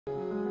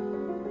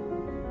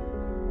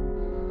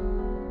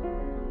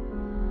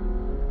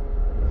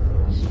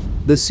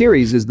The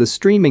series is the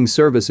streaming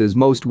service's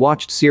most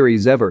watched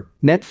series ever.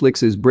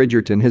 Netflix's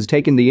Bridgerton has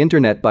taken the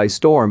internet by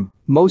storm,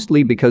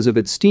 mostly because of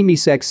its steamy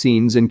sex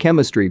scenes and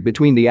chemistry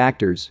between the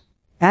actors.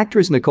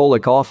 Actress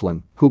Nicola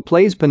Coughlan, who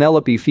plays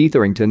Penelope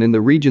Featherington in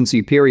the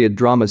Regency period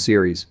drama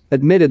series,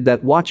 admitted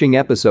that watching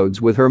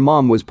episodes with her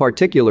mom was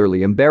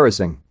particularly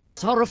embarrassing.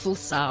 Sorrowful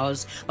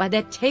sows, why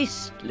they're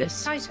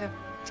tasteless. Tighter.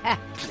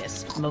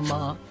 Tactless,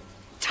 Mama.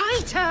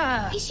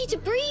 Tighter! Is she to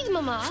breathe,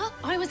 Mama?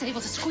 I was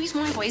able to squeeze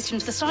my waist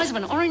into the size of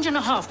an orange and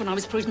a half when I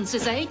was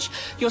Prudence's age.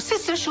 Your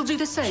sister shall do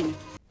the same.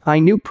 I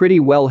knew pretty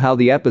well how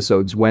the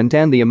episodes went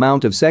and the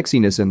amount of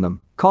sexiness in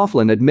them,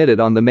 Coughlan admitted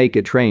on the Make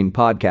It Rain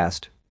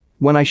podcast.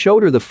 When I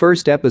showed her the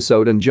first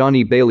episode and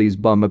Johnny Bailey's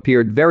bum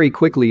appeared very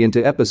quickly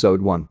into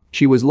episode 1,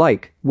 she was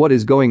like, "What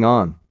is going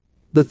on?"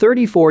 The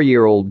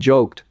 34-year-old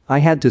joked, "I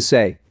had to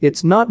say,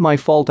 it's not my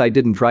fault I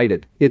didn't write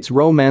it, it's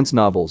romance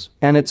novels,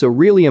 and it's a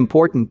really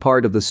important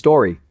part of the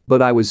story,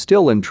 but I was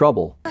still in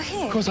trouble."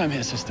 Of course I'm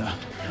here, sister.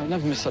 I'll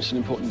never miss such an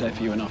important day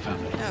for you and our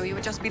family. No, you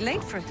would just be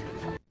late for it.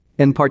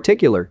 In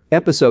particular,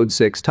 episode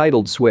 6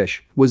 titled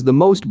Swish was the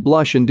most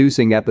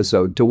blush-inducing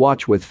episode to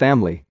watch with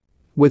family.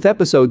 With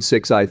episode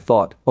 6 I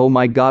thought, oh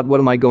my god, what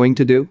am I going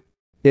to do?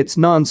 It's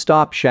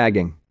non-stop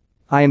shagging.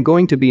 I am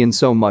going to be in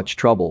so much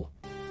trouble.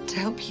 To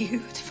help you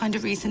to find a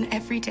reason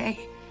every day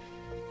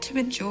to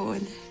endure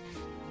in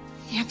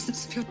the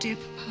absence of your dear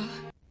papa.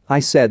 I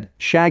said,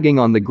 shagging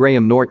on the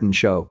Graham Norton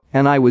show,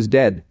 and I was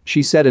dead,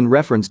 she said in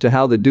reference to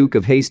how the Duke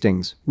of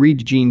Hastings,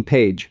 Regina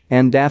Page,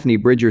 and Daphne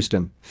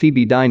Bridgerton,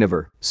 Phoebe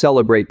Dynevor,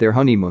 celebrate their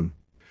honeymoon.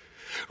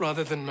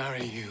 Rather than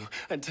marry you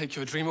and take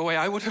your dream away,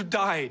 I would have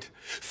died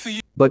for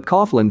you. But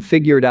Coughlan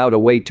figured out a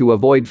way to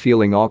avoid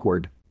feeling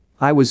awkward.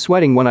 I was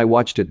sweating when I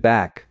watched it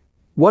back.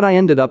 What I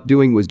ended up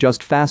doing was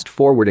just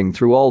fast-forwarding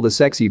through all the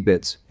sexy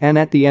bits, and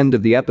at the end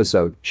of the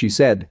episode, she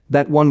said,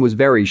 that one was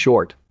very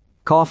short.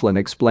 Coughlan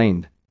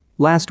explained.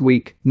 Last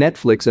week,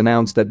 Netflix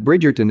announced that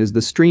Bridgerton is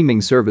the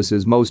streaming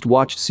service's most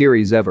watched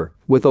series ever,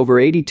 with over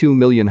 82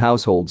 million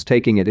households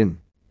taking it in.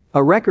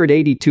 A record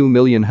 82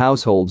 million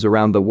households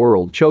around the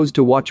world chose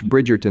to watch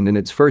Bridgerton in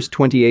its first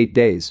 28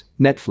 days,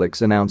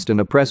 Netflix announced in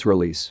a press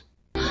release.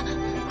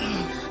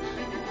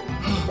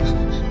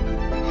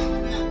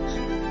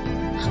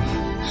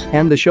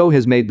 And the show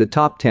has made the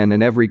top 10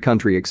 in every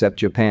country except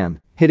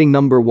Japan, hitting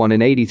number 1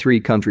 in 83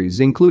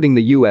 countries including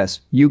the US,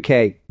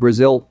 UK,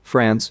 Brazil,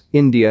 France,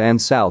 India and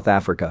South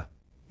Africa.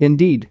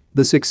 Indeed,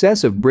 the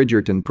success of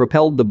Bridgerton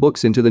propelled the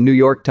books into the New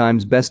York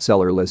Times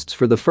bestseller lists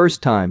for the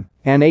first time,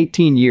 and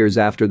 18 years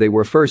after they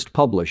were first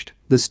published,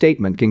 the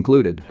statement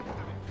concluded.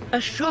 A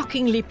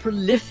shockingly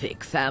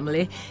prolific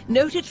family,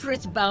 noted for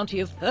its bounty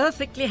of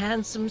perfectly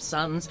handsome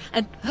sons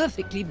and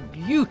perfectly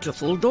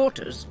beautiful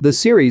daughters. The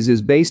series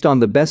is based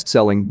on the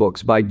best-selling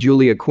books by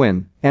Julia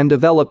Quinn and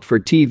developed for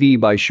TV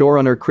by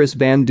showrunner Chris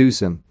Van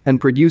Dusen and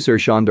producer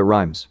Shonda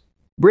Rhimes.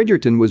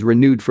 Bridgerton was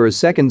renewed for a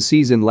second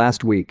season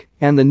last week,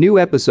 and the new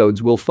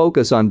episodes will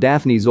focus on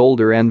Daphne's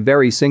older and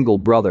very single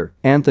brother,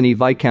 Anthony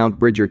Viscount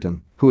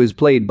Bridgerton, who is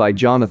played by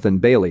Jonathan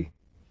Bailey.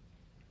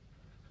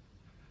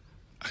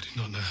 I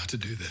do not know how to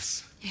do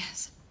this.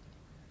 Yes.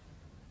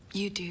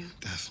 You do.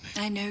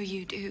 Daphne. I know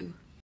you do.